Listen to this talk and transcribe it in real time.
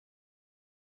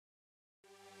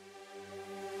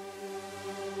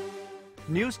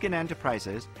Nu Skin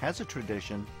Enterprises has a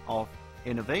tradition of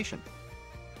innovation.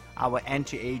 Our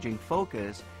anti-aging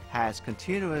focus has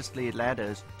continuously led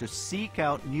us to seek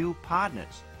out new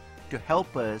partners to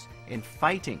help us in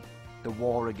fighting the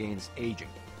war against aging.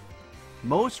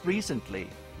 Most recently,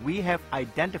 we have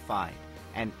identified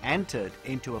and entered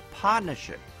into a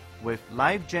partnership with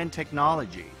LifeGen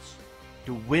Technologies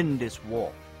to win this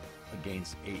war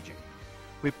against aging.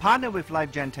 We partner with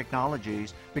LifeGen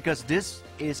Technologies because this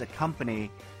is a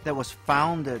company that was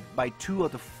founded by two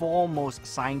of the foremost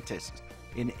scientists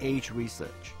in age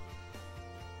research.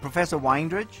 Professor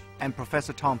Weindrich and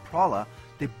Professor Tom Proller,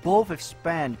 they both have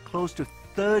spent close to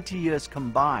 30 years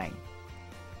combined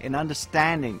in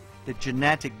understanding the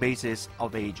genetic basis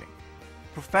of aging.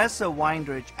 Professor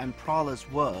Weindrich and Proller's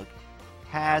work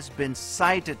has been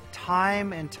cited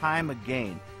time and time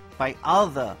again by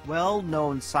other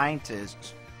well-known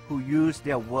scientists who use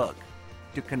their work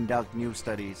to conduct new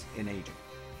studies in aging.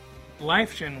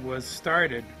 LifeGen was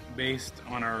started based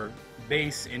on our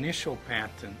base initial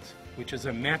patent, which is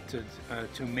a method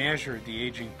to measure the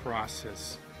aging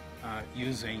process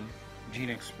using gene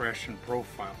expression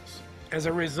profiles. As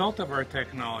a result of our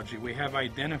technology, we have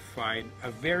identified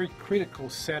a very critical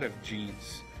set of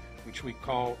genes, which we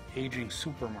call aging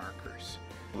supermarkers.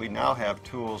 We now have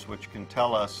tools which can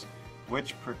tell us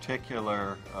which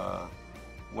particular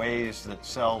ways that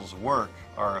cells work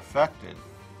are affected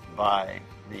by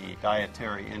the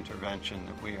dietary intervention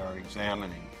that we are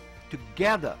examining.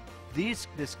 Together, these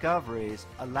discoveries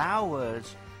allow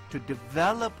us to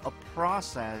develop a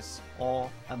process or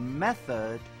a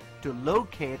method to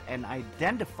locate and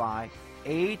identify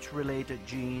age-related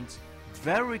genes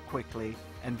very quickly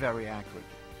and very accurately.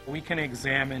 We can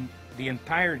examine the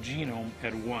entire genome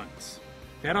at once.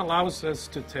 That allows us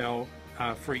to tell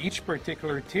for each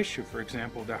particular tissue, for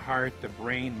example, the heart, the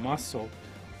brain, muscle,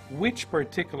 which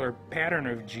particular pattern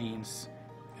of genes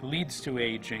leads to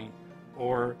aging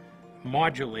or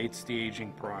modulates the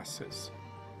aging process.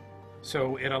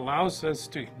 So it allows us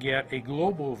to get a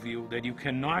global view that you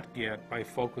cannot get by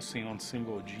focusing on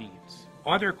single genes.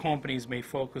 Other companies may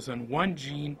focus on one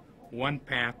gene, one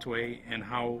pathway, and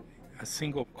how a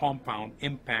single compound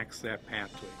impacts that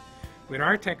pathway. With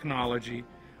our technology,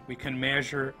 we can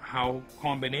measure how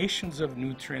combinations of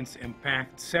nutrients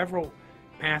impact several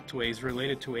pathways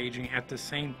related to aging at the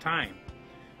same time.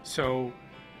 So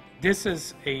this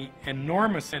is an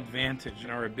enormous advantage in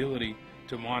our ability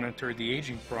to monitor the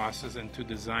aging process and to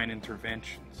design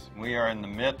interventions. We are in the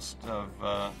midst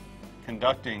of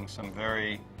conducting some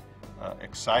very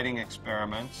exciting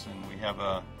experiments, and we have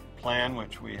a plan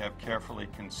which we have carefully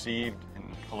conceived in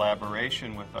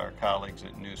collaboration with our colleagues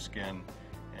at Nu Skin,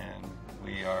 and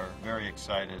we are very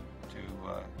excited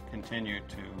to continue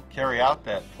to carry out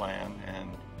that plan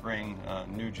and bring a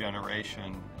new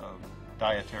generation of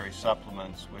dietary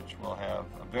supplements which will have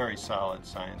a very solid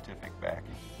scientific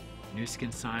backing. Nu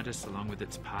Skin scientists, along with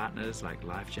its partners like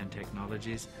LifeGen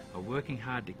Technologies, are working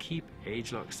hard to keep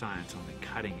ageLOC science on the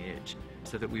cutting edge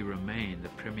so that we remain the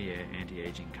premier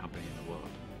anti-aging company in the world.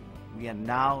 We are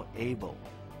now able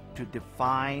to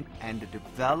define and to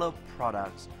develop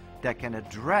products that can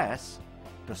address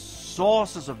the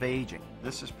sources of aging.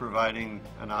 This is providing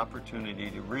an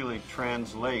opportunity to really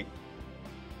translate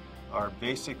our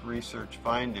basic research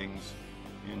findings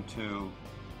into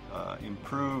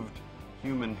improved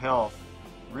human health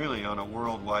really on a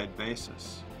worldwide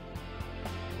basis.